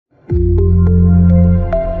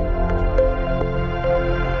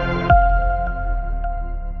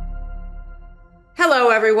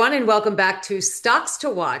everyone, and welcome back to Stocks to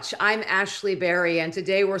Watch. I'm Ashley Berry, and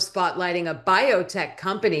today we're spotlighting a biotech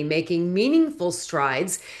company making meaningful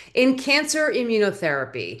strides in cancer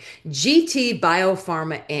immunotherapy, GT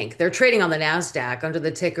Biopharma Inc. They're trading on the NASDAQ under the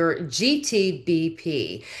ticker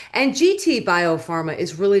GTBP. And GT Biopharma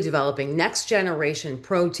is really developing next generation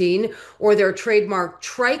protein, or their trademark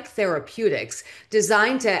TriKE therapeutics,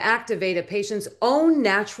 designed to activate a patient's own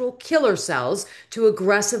natural killer cells to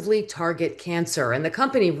aggressively target cancer. And the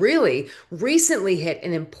company really recently hit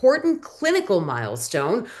an important clinical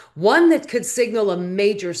milestone, one that could signal a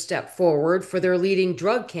major step forward for their leading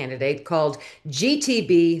drug candidate called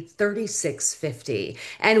GTB 3650.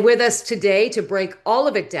 And with us today to break all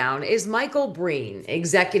of it down is Michael Breen,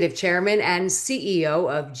 Executive Chairman and CEO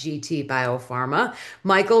of GT Biopharma.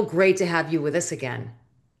 Michael, great to have you with us again.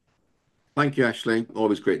 Thank you, Ashley.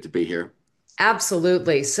 Always great to be here.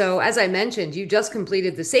 Absolutely. So, as I mentioned, you just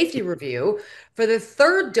completed the safety review for the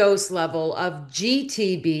third dose level of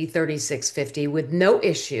GTB 3650 with no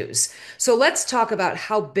issues. So, let's talk about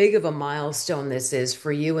how big of a milestone this is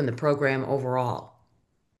for you and the program overall.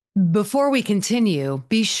 Before we continue,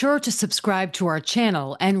 be sure to subscribe to our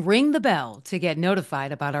channel and ring the bell to get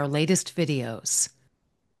notified about our latest videos.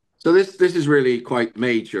 So this is really quite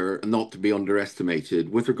major and not to be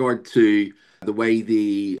underestimated with regard to the way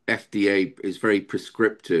the FDA is very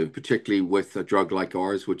prescriptive, particularly with a drug like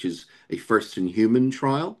ours, which is a first in human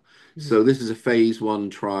trial. So this is a phase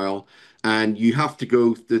one trial, and you have to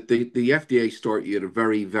go, the FDA start you at a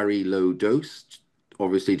very, very low dose,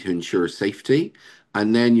 obviously to ensure safety.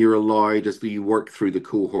 And then you're allowed, as you work through the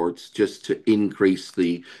cohorts, just to increase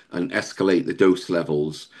and escalate the dose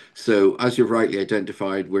levels. So as you've rightly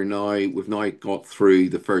identified, we've now got through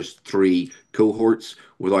the first three cohorts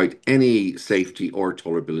without any safety or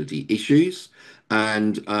tolerability issues.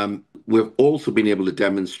 And we've also been able to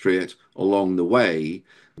demonstrate along the way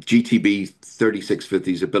GTB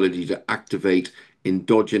 3650's ability to activate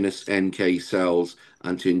endogenous NK cells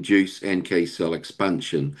and to induce NK cell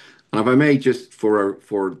expansion. And if I may just for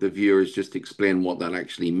the viewers just explain what that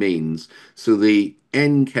actually means. So the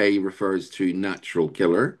NK refers to natural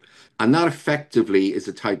killer, and that effectively is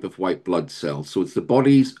a type of white blood cell. So it's the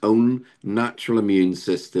body's own natural immune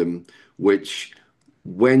system, which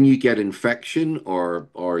when you get infection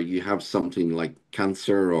or you have something like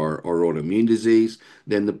cancer or autoimmune disease,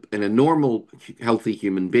 then in a normal healthy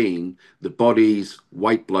human being, the body's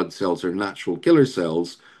white blood cells or natural killer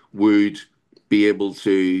cells would be able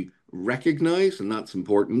to recognize, and that's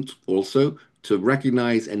important also, to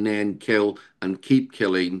recognize and then kill and keep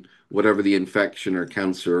killing whatever the infection or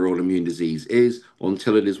cancer or autoimmune disease is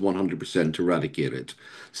until it is 100% eradicated.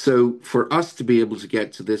 So for us to be able to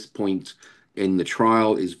get to this point in the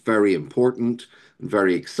trial is very important and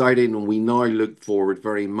very exciting, and we now look forward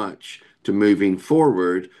very much to moving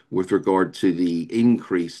forward with regard to the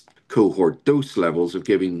increased cohort dose levels of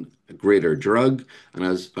giving a greater drug. And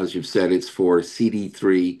as you've said, it's for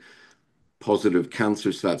CD3 positive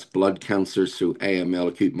cancer, so that's blood cancer, so AML,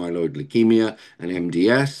 acute myeloid leukemia, and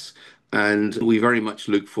MDS. And we very much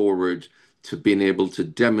look forward to being able to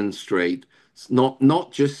demonstrate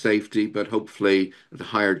not just safety, but hopefully at the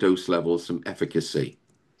higher dose levels, some efficacy.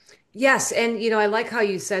 Yes, and I like how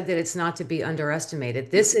you said that it's not to be underestimated.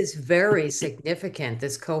 This is very significant,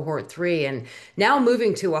 this cohort three. And now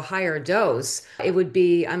moving to a higher dose, it would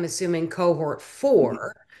be, I'm assuming, cohort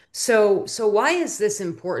four. So why is this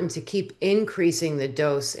important to keep increasing the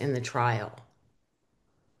dose in the trial?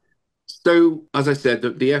 So, as I said, the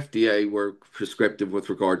FDA were prescriptive with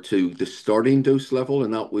regard to the starting dose level,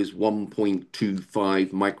 and that was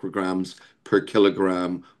 1.25 micrograms per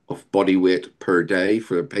kilogram of body weight per day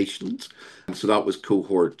for a patient. So that was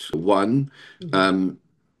cohort one.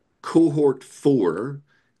 Cohort four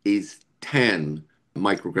is 10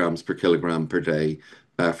 micrograms per kilogram per day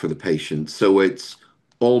for the patient. So it's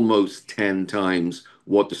almost 10 times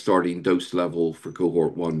what the starting dose level for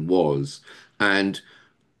cohort one was. And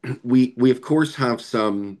we of course have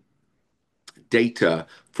some data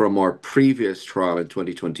from our previous trial in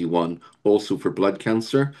 2021, also for blood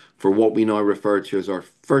cancer, for what we now refer to as our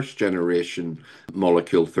first generation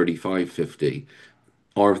molecule 3550.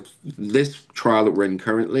 This trial that we're in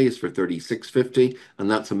currently is for 3650, and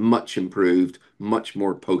that's a much improved, much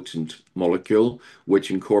more potent molecule, which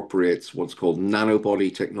incorporates what's called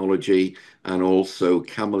nanobody technology and also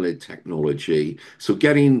camelid technology. So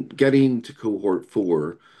getting to cohort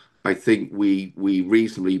four, I think we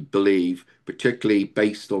reasonably believe, particularly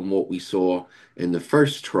based on what we saw in the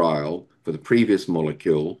first trial for the previous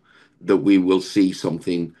molecule, that we will see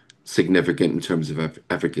something significant in terms of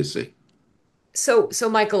efficacy. So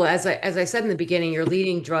Michael, as I said in the beginning, your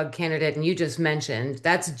leading drug candidate, and you just mentioned,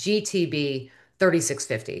 that's GTB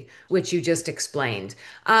 3650, which you just explained.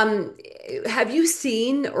 Um, have you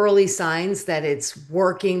seen early signs that it's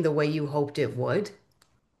working the way you hoped it would?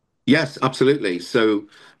 Yes, absolutely. So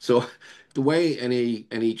the way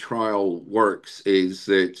any trial works is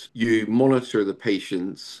that you monitor the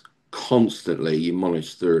patients constantly. You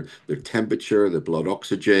monitor their temperature, their blood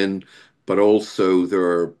oxygen, but also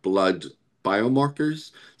their blood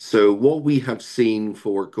biomarkers. So what we have seen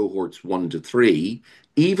for cohorts 1 to 3,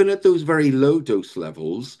 even at those very low dose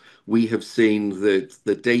levels, we have seen that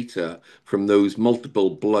the data from those multiple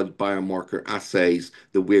blood biomarker assays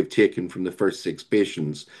that we have taken from the first 6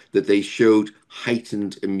 patients that they showed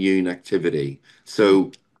heightened immune activity.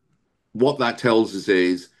 So what that tells us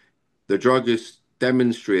is the drug is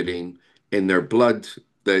demonstrating in their blood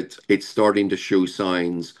that it's starting to show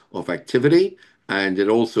signs of activity, and it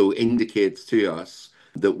also indicates to us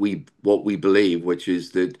that we what we believe, which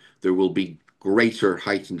is that there will be greater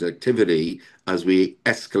heightened activity as we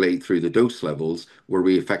escalate through the dose levels, where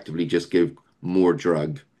we effectively just give more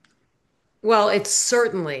drug. Well, it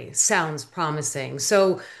certainly sounds promising.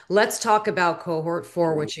 So let's talk about cohort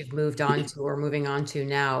 4, which you've moved on to or moving on to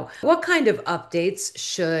now. What kind of updates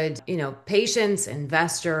should, patients,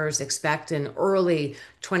 investors expect in early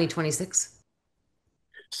 2026?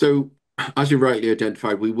 So, as you rightly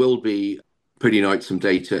identified, we will be putting out some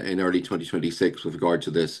data in early 2026 with regard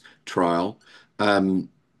to this trial. Um,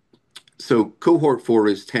 so, cohort 4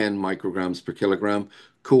 is 10 micrograms per kilogram.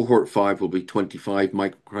 Cohort 5 will be 25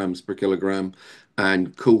 micrograms per kilogram.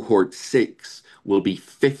 And cohort 6 will be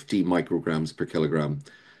 50 micrograms per kilogram.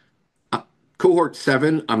 Uh, Cohort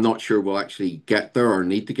 7, I'm not sure we'll actually get there or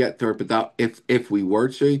need to get there, but that if we were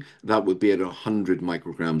to, that would be at 100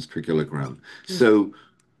 micrograms per kilogram. So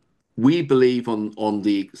we believe on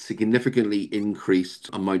the significantly increased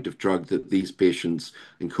amount of drug that these patients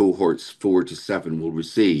in cohorts 4 to 7 will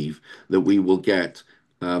receive, that we will get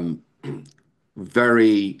um,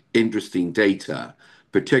 very interesting data,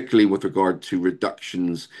 particularly with regard to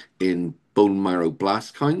reductions in bone marrow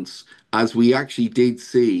blast counts, as we actually did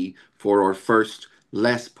see for our first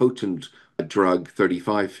less potent drug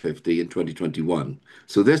 3550 in 2021.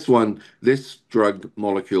 So this drug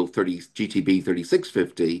molecule 30 GTB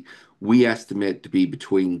 3650, we estimate to be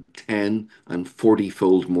between 10 and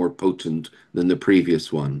 40-fold more potent than the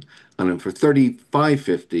previous one. And then for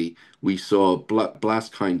 3550, we saw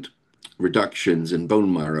blast count reductions in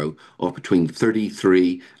bone marrow of between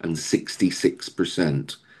 33 and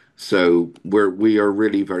 66%. So we are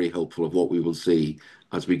really very hopeful of what we will see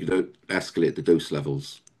as we escalate the dose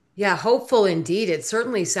levels. Yeah, hopeful indeed. It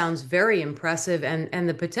certainly sounds very impressive, and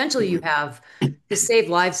the potential you have to save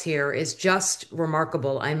lives here is just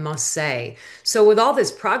remarkable, I must say. So with all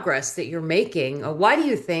this progress that you're making, why do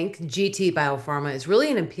you think GT Biopharma is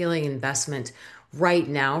really an appealing investment right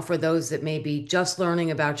now for those that may be just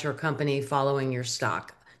learning about your company following your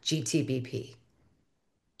stock, GTBP?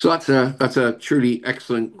 So that's a truly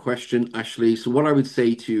excellent question, Ashley. So what I would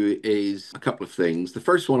say to you is a couple of things. The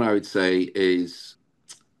first one I would say is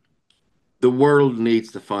the world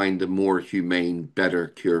needs to find a more humane, better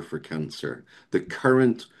cure for cancer. The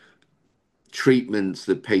current treatments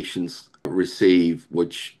that patients receive,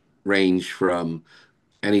 which range from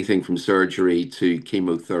anything from surgery to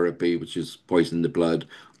chemotherapy, which is poisoning the blood,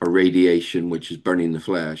 or radiation, which is burning the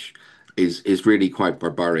flesh, is really quite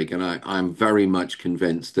barbaric. And I'm very much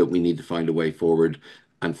convinced that we need to find a way forward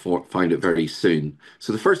and find it very soon.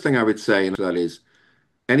 So the first thing I would say, and that is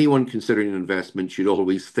anyone considering an investment should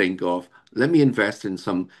always think of, let me invest in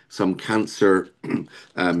some cancer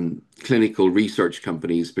clinical research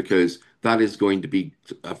companies, because that is going to be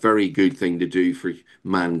a very good thing to do for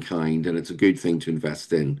mankind, and it's a good thing to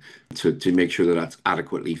invest in to make sure that that's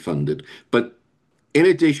adequately funded. But in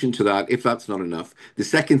addition to that, if that's not enough, the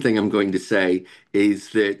second thing I'm going to say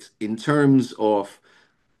is that in terms of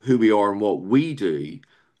who we are and what we do,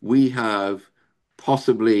 we have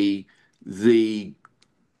possibly the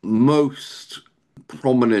most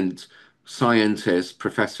prominent scientist,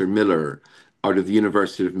 Professor Miller, out of the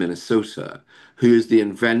University of Minnesota, who is the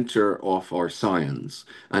inventor of our science.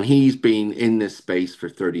 And he's been in this space for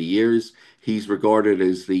 30 years. He's regarded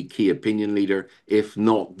as the key opinion leader, if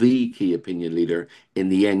not the key opinion leader, in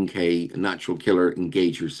the NK natural killer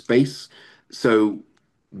engager space. So,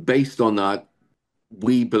 based on that,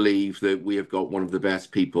 we believe that we have got one of the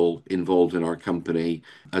best people involved in our company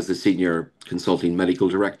as the senior consulting medical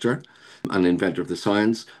director and inventor of the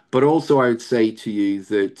science. But also, I would say to you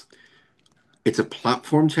that it's a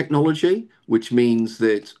platform technology, which means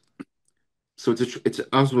that it's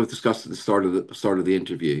as we've discussed at the start of the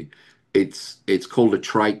interview. It's called a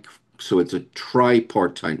TriKE, so it's a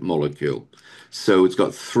tripartite molecule. So it's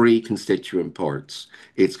got three constituent parts.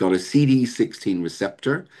 It's got a CD16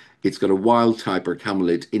 receptor. It's got a wild type or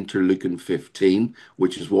camelid interleukin 15,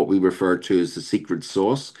 which is what we refer to as the secret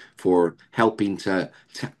sauce for helping to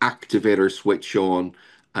activate or switch on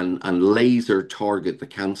and laser target the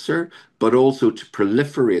cancer, but also to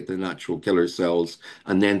proliferate the natural killer cells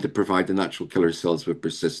and then to provide the natural killer cells with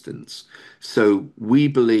persistence. So we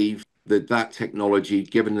believe that that technology,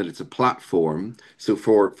 given that it's a platform, so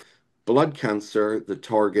for blood cancer, the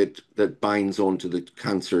target that binds onto the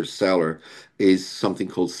cancer cell is something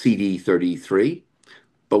called CD33.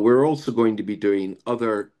 But we're also going to be doing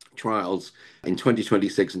other trials in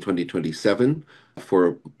 2026 and 2027.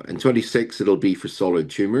 For in 26, it'll be for solid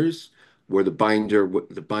tumors, where the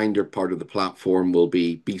binder part of the platform will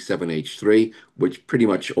be B7H3, which pretty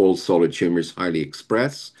much all solid tumors highly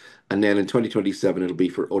express. And then in 2027, it'll be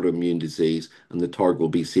for autoimmune disease, and the target will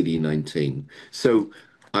be CD19. So,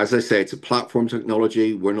 as I say, it's a platform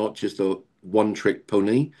technology. We're not just a one-trick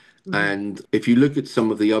pony. Mhm. And if you look at some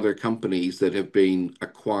of the other companies that have been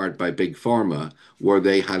acquired by Big Pharma, where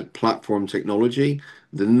they had platform technology,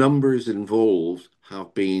 the numbers involved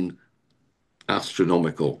have been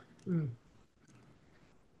astronomical. Mm.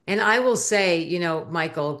 And I will say,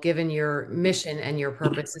 Michael, given your mission and your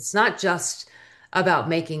purpose, it's not just about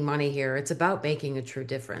making money here, it's about making a true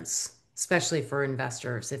difference, especially for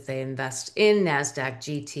investors if they invest in NASDAQ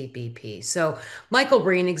GTBP. So, Michael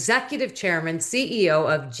Breen, Executive Chairman,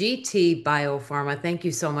 CEO of GT Biopharma, thank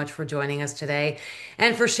you so much for joining us today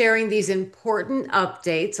and for sharing these important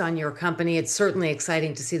updates on your company. It's certainly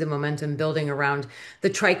exciting to see the momentum building around the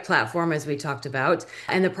TriKE platform, as we talked about,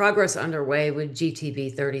 and the progress underway with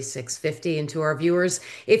GTB 3650. And to our viewers,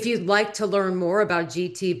 if you'd like to learn more about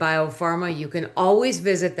GT Biopharma, you can always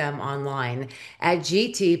visit them online at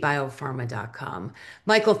gtbiopharma.com.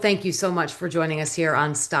 Michael, thank you so much for joining us here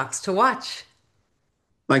on Stocks to Watch.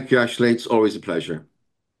 Thank you, Ashley. It's always a pleasure.